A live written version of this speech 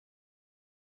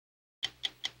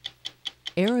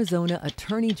Arizona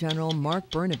Attorney General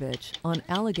Mark Brnovich on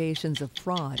allegations of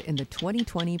fraud in the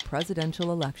 2020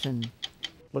 presidential election.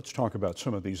 Let's talk about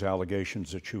some of these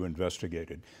allegations that you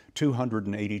investigated.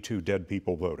 282 dead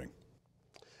people voting.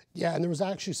 Yeah, and there was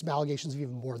actually some allegations of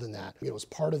even more than that. It was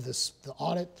part of the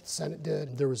audit the Senate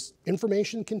did. There was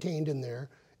information contained in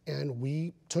there, and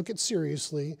we took it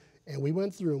seriously, and we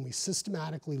went through and we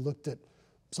systematically looked at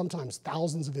sometimes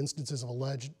thousands of instances of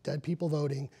alleged dead people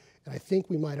voting, and I think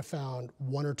we might have found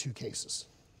one or two cases.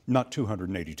 Not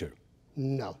 282?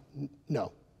 No.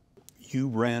 You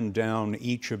ran down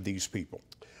each of these people?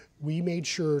 We made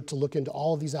sure to look into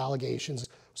all of these allegations.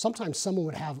 Sometimes someone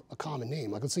would have a common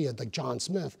name. Like let's say like John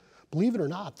Smith. Believe it or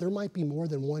not, there might be more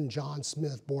than one John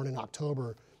Smith born in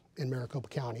October in Maricopa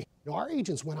County. Our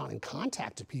agents went out and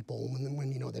contacted people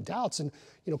when the doubts, and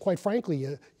quite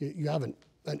frankly, you have an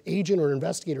agent or an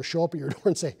investigator show up at your door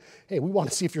and say, "Hey, we want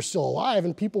to see if you're still alive,"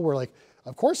 and people were like,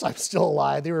 "Of course I'm still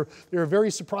alive." They were very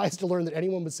surprised to learn that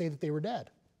anyone would say that they were dead.